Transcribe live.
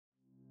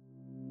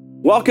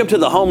Welcome to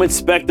the Home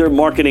Inspector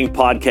Marketing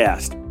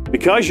Podcast.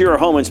 Because you're a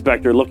home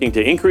inspector looking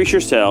to increase your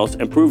sales,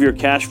 improve your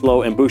cash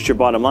flow, and boost your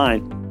bottom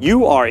line,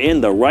 you are in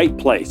the right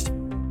place.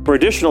 For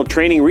additional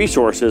training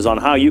resources on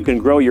how you can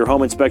grow your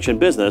home inspection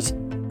business,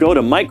 go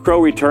to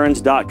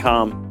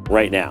microreturns.com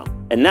right now.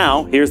 And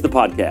now, here's the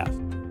podcast.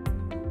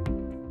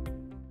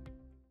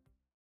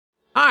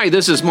 Hi,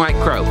 this is Mike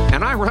Crow,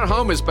 and I run a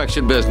home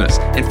inspection business.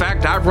 In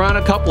fact, I've run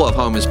a couple of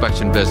home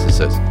inspection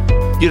businesses.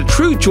 The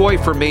true joy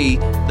for me,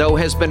 though,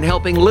 has been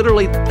helping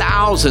literally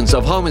thousands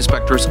of home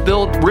inspectors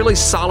build really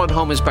solid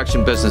home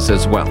inspection businesses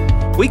as well.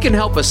 We can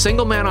help a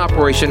single-man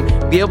operation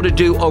be able to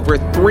do over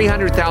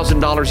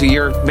 $300,000 a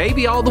year,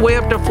 maybe all the way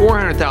up to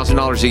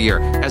 $400,000 a year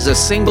as a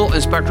single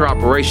inspector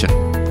operation.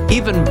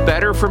 Even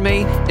better for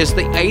me is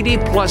the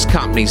 80-plus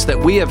companies that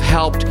we have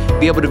helped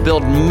be able to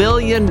build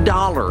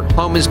million-dollar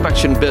home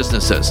inspection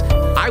businesses.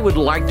 I would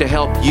like to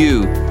help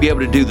you be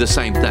able to do the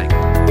same thing.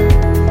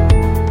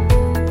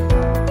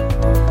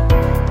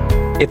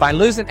 If I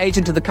lose an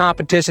agent to the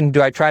competition, do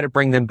I try to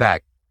bring them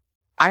back?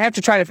 I have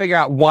to try to figure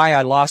out why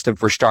I lost them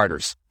for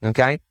starters,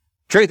 okay?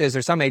 Truth is,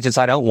 there's some agents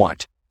I don't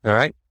want, all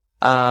right?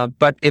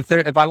 But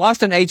if I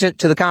lost an agent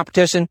to the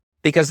competition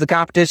because the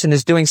competition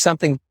is doing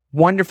something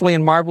wonderfully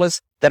and marvelous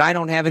that I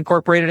don't have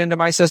incorporated into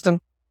my system,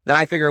 then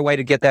I figure a way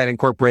to get that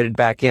incorporated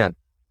back in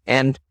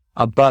and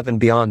above and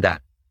beyond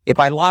that. If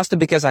I lost them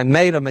because I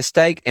made a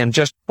mistake and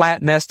just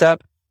flat messed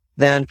up,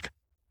 then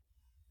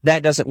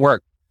that doesn't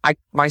work.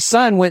 My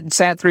son went and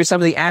sat through some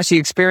of the ASHI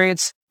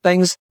experience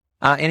things,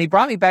 and he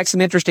brought me back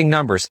some interesting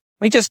numbers.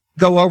 Let me just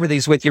go over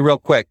these with you real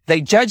quick. They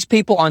judge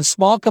people on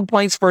small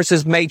complaints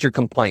versus major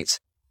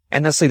complaints.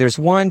 And let's see, there's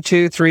 1,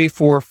 2, 3,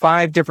 4,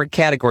 5 different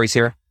categories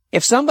here.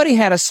 If somebody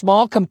had a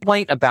small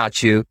complaint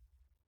about you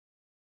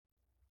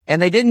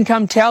and they didn't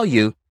come tell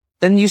you,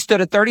 then you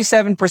stood a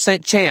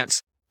 37%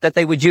 chance that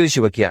they would use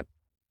you again.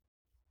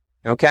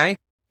 Okay?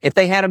 If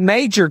they had a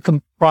major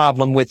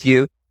problem with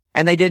you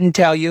and they didn't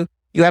tell you,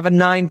 you have a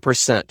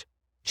 9%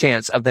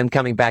 chance of them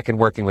coming back and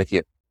working with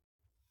you.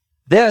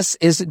 This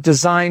is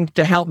designed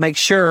to help make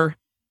sure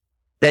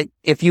that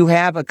if you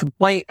have a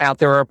complaint out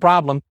there or a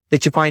problem,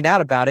 that you find out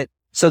about it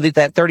so that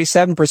that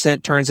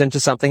 37% turns into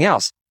something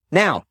else.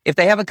 Now, if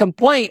they have a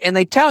complaint and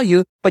they tell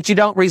you, but you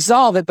don't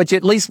resolve it, but you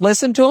at least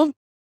listen to them,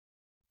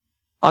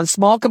 on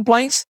small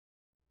complaints,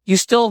 you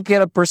still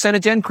get a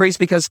percentage increase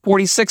because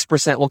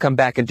 46% will come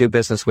back and do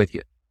business with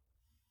you.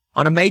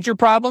 On a major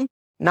problem,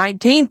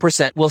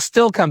 19% will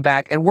still come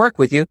back and work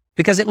with you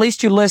because at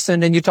least you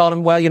listened and you told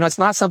them, well, it's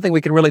not something we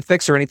can really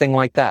fix or anything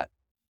like that.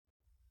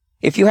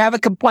 If you have a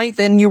complaint,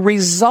 then you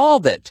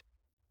resolve it.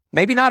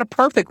 Maybe not a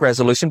perfect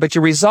resolution, but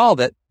you resolve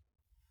it.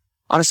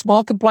 On a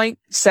small complaint,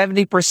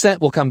 70%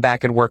 will come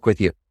back and work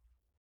with you.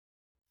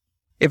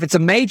 If it's a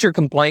major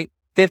complaint,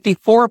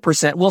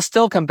 54% will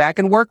still come back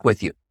and work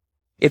with you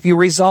if you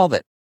resolve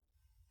it.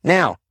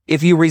 Now,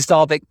 if you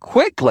resolve it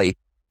quickly,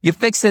 you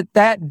fix it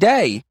that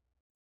day.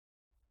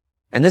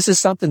 And this is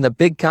something the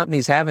big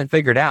companies haven't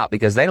figured out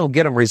because they don't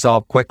get them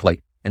resolved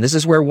quickly. And this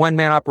is where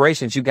one-man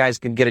operations, you guys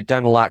can get it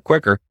done a lot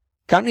quicker.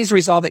 Companies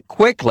resolve it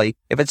quickly.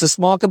 If it's a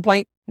small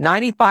complaint,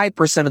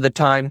 95% of the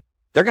time,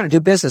 they're going to do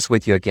business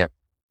with you again.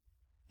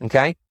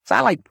 Okay? So I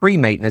like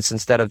pre-maintenance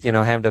instead of,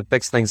 having to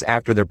fix things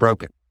after they're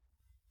broken.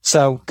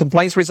 So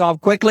complaints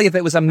resolved quickly. If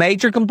it was a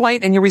major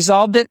complaint and you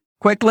resolved it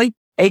quickly,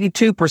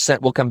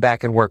 82% will come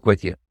back and work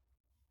with you.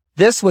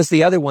 This was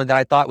the other one that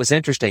I thought was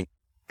interesting.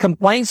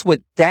 Complaints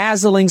with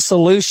dazzling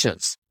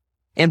solutions.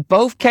 In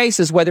both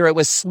cases, whether it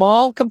was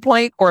small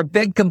complaint or a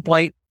big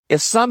complaint,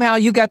 if somehow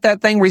you got that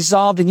thing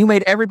resolved and you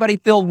made everybody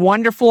feel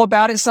wonderful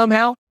about it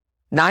somehow,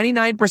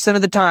 99%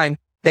 of the time,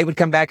 they would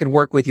come back and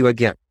work with you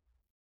again.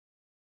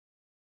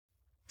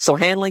 So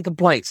handling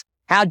complaints.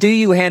 How do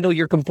you handle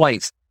your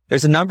complaints?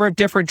 There's a number of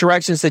different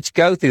directions that you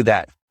go through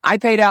that. I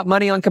paid out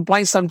money on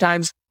complaints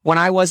sometimes when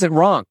I wasn't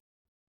wrong.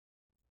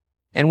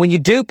 And when you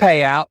do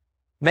pay out,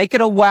 make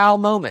it a wow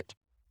moment.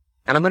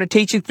 And I'm going to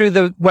teach you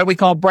through what we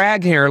call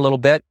brag here a little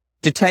bit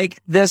to take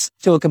this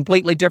to a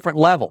completely different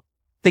level.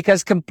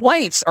 Because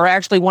complaints are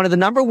actually one of the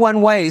number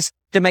one ways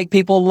to make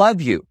people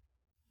love you.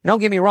 Don't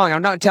get me wrong.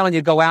 I'm not telling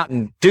you to go out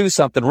and do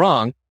something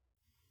wrong,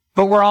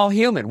 but we're all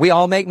human. We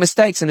all make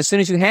mistakes. And as soon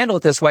as you handle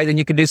it this way, then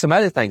you can do some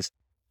other things.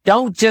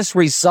 Don't just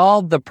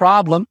resolve the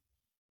problem.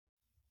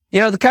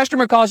 The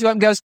customer calls you up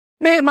and goes,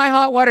 man, my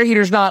hot water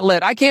heater's not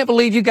lit. I can't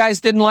believe you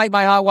guys didn't light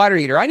my hot water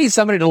heater. I need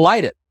somebody to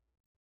light it.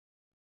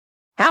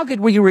 How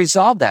could we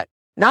resolve that?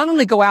 Not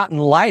only go out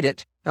and light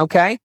it,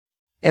 okay,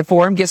 and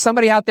for him, get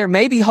somebody out there,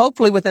 maybe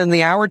hopefully within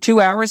the hour,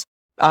 2 hours,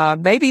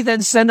 maybe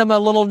then send them a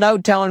little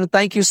note telling them,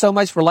 thank you so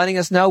much for letting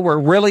us know we're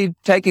really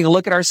taking a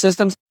look at our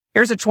systems.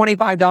 Here's a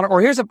 $25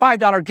 or here's a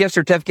 $5 gift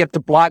certificate to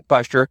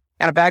Blockbuster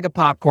and a bag of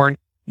popcorn.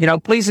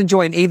 Please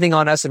enjoy an evening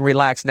on us and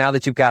relax now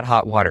that you've got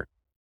hot water.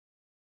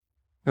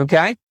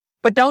 Okay?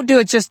 But don't do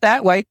it just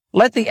that way.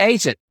 Let the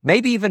agent,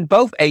 maybe even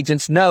both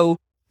agents, know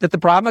that the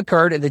problem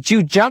occurred and that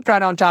you jumped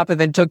right on top of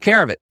it and took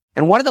care of it.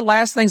 And one of the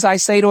last things I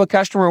say to a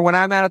customer when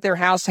I'm out at their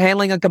house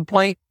handling a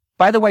complaint,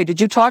 by the way, did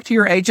you talk to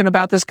your agent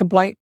about this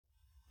complaint?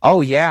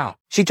 Oh, yeah.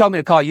 She told me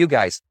to call you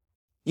guys.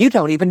 You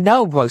don't even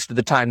know most of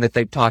the time that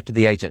they've talked to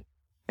the agent.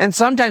 And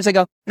sometimes they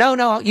go,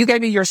 no, you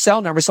gave me your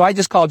cell number, so I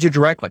just called you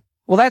directly.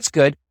 Well, that's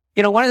good.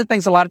 You know, one of the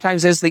things a lot of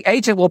times is the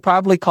agent will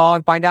probably call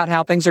and find out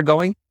how things are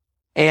going.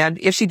 And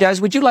if she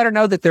does, would you let her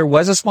know that there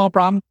was a small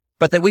problem,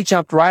 but that we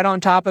jumped right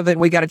on top of it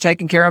and we got it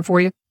taken care of for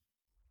you?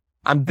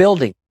 I'm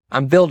building.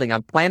 I'm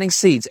planting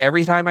seeds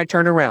every time I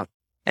turn around.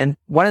 And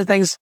one of the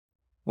things,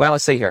 well,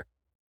 let's see here.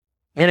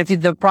 And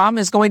if the problem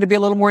is going to be a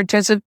little more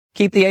intensive,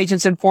 keep the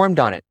agents informed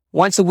on it.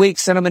 Once a week,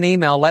 send them an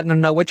email letting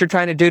them know what you're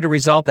trying to do to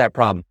resolve that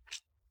problem.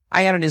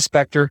 I had an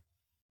inspector.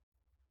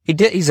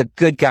 He's a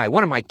good guy.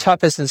 One of my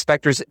toughest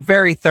inspectors,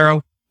 very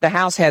thorough. The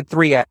house had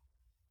 3.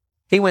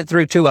 He went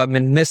through 2 of them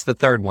and missed the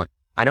 3rd one.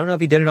 I don't know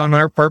if he did it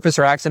on purpose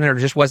or accident or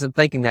just wasn't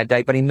thinking that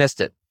day, but he missed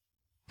it.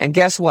 And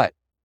guess what?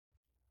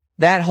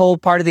 That whole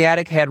part of the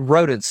attic had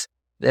rodents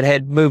that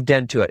had moved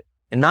into it.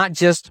 And not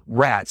just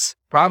rats,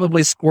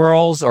 probably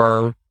squirrels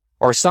or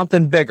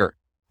something bigger.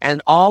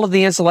 And all of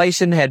the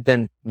insulation had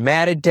been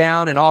matted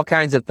down and all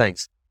kinds of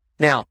things.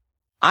 Now,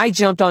 I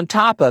jumped on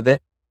top of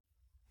it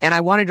and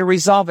I wanted to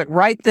resolve it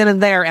right then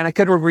and there, and I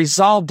could have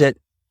resolved it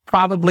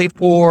probably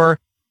for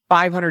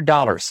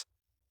 $500.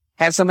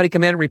 Have somebody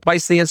come in,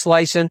 replace the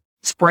insulation,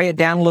 spray it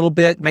down a little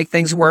bit, make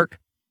things work.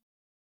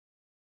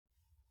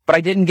 But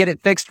I didn't get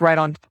it fixed right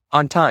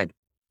on time.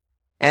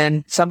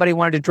 And somebody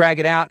wanted to drag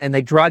it out, and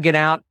they drug it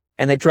out,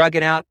 and they drug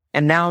it out,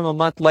 and now I'm a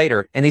month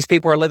later, and these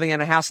people are living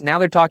in a house. Now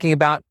they're talking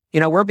about,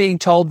 we're being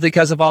told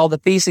because of all the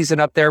feces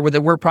and up there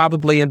that we're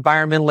probably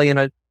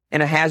environmentally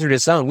in a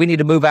hazardous zone. We need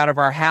to move out of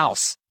our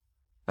house.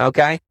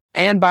 Okay?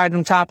 And by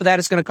on top of that,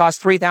 it's going to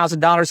cost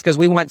 $3,000 because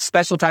we want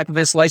special type of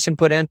insulation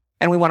put in,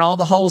 and we want all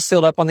the holes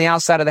sealed up on the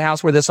outside of the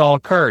house where this all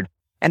occurred.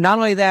 And not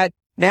only that,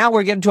 now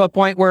we're getting to a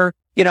point where,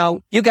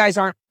 you guys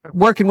aren't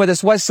working with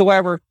us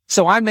whatsoever.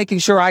 So I'm making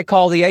sure I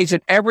call the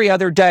agent every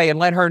other day and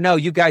let her know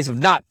you guys have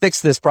not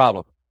fixed this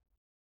problem.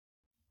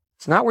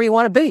 It's not where you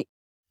want to be.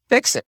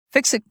 Fix it.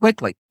 Fix it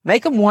quickly.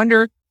 Make them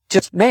wonder,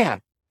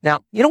 man.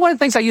 Now, one of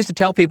the things I used to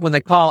tell people when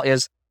they call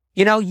is,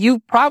 you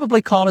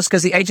probably called us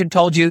because the agent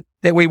told you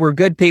that we were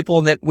good people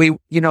and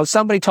that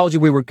somebody told you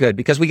we were good,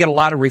 because we get a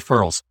lot of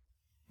referrals.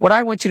 What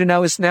I want you to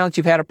know is, now that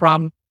you've had a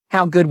problem,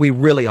 how good we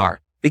really are,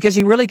 because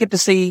you really get to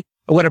see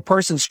what a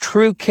person's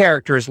true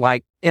character is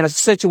like in a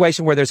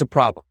situation where there's a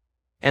problem,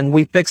 and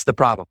we fix the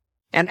problem.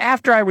 And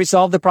after I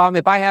resolve the problem,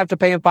 if I have to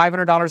pay him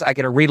 $500, I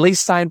get a release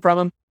signed from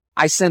him.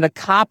 I send a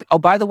copy. Oh,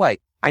 by the way,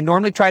 I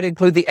normally try to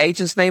include the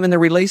agent's name in the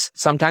release.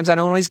 Sometimes I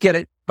don't always get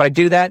it, but I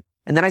do that.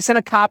 And then I send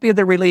a copy of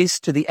the release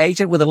to the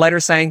agent with a letter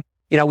saying,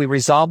 we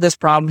resolved this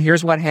problem.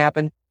 Here's what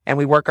happened. And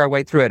we work our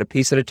way through it a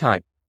piece at a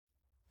time.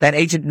 That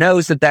agent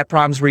knows that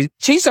problem's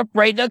she's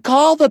afraid to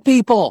call the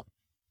people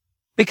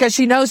because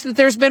she knows that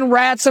there's been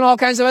rats and all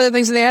kinds of other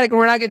things in the attic,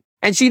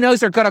 and she knows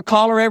they're going to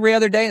call her every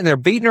other day and they're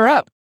beating her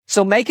up.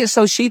 So make it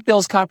so she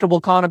feels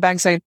comfortable calling them back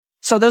and saying,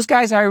 so those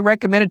guys I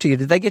recommended to you,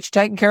 did they get you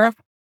taken care of?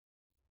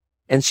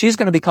 And she's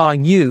going to be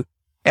calling you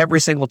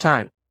every single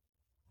time.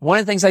 One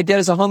of the things I did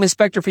as a home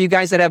inspector for you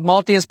guys that have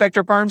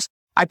multi-inspector firms,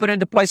 I put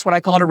into place what I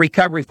called a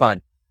recovery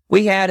fund.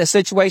 We had a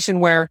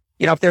situation where,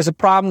 if there's a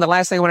problem, the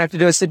last thing I want to have to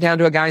do is sit down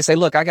to a guy and say,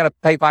 look, I got to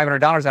pay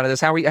 $500 out of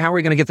this. How are we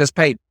going to get this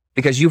paid?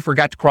 Because you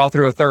forgot to crawl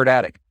through a 3rd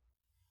attic.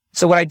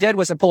 So what I did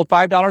was I pulled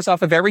 $5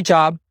 off of every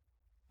job,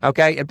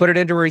 okay, and put it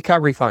into a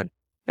recovery fund.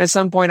 And at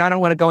some point, I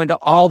don't want to go into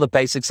all the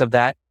basics of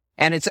that.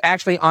 And it's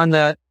actually on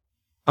the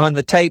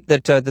tape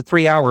that, the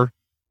 3-hour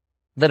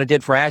that I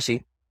did for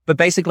Ashley. But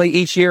basically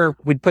each year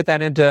we'd put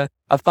that into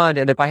a fund.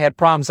 And if I had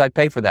problems, I'd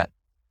pay for that.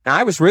 Now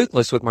I was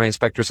ruthless with my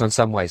inspectors in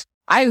some ways.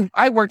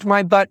 I worked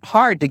my butt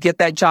hard to get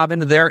that job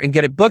into there and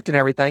get it booked and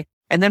everything.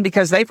 And then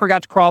because they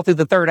forgot to crawl through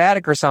the 3rd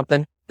attic or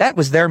something, that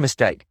was their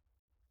mistake.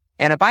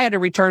 And if I had to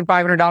return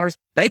 $500,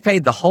 they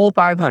paid the whole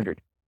 $500.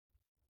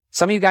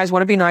 Some of you guys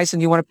want to be nice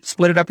and you want to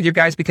split it up with your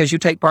guys because you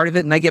take part of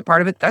it and they get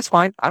part of it. That's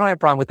fine. I don't have a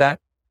problem with that.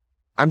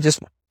 I'm just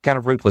kind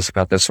of ruthless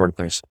about this sort of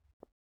things.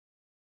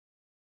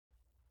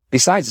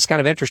 Besides, it's kind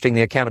of interesting,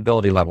 the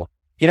accountability level.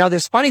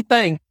 This funny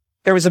thing,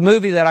 there was a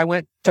movie that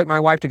I took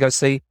my wife to go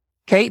see,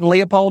 Kate and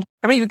Leopold.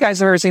 How many of you guys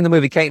have ever seen the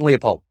movie Kate and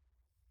Leopold?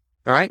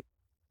 All right.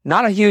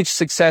 Not a huge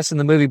success in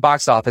the movie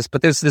box office,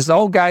 but there's this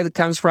old guy that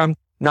comes from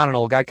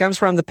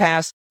the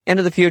past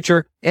into the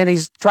future, and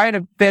he's trying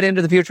to fit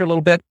into the future a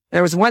little bit.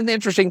 There was one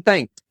interesting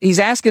thing. He's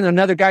asking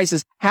another guy, he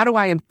says, how do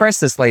I impress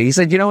this lady? He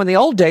said, in the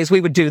old days, we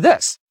would do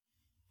this,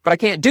 but I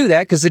can't do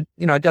that because it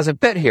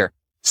doesn't fit here.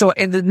 So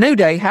in the new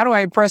day, how do I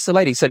impress the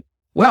lady? He said,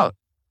 well,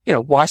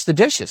 wash the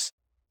dishes.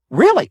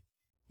 Really?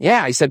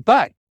 Yeah. He said,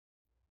 but,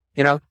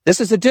 this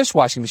is a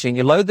dishwashing machine.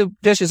 You load the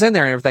dishes in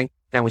there and everything.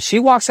 Now, when she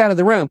walks out of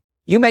the room,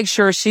 you make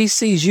sure she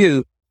sees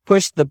you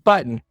push the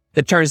button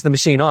that turns the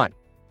machine on.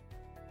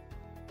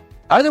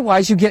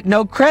 Otherwise, you get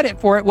no credit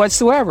for it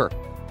whatsoever.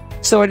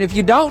 So if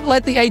you don't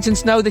let the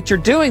agents know that you're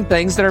doing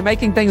things that are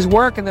making things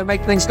work and that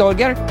make things go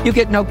together, you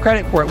get no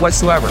credit for it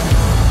whatsoever.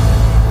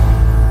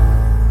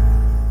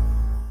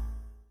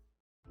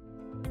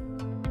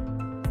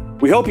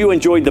 We hope you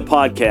enjoyed the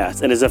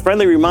podcast, and as a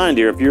friendly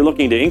reminder, if you're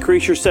looking to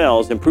increase your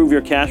sales, improve your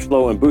cash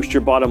flow, and boost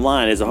your bottom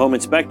line as a home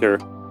inspector,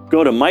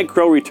 go to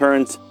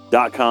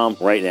MikeCrowReturns.com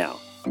right now.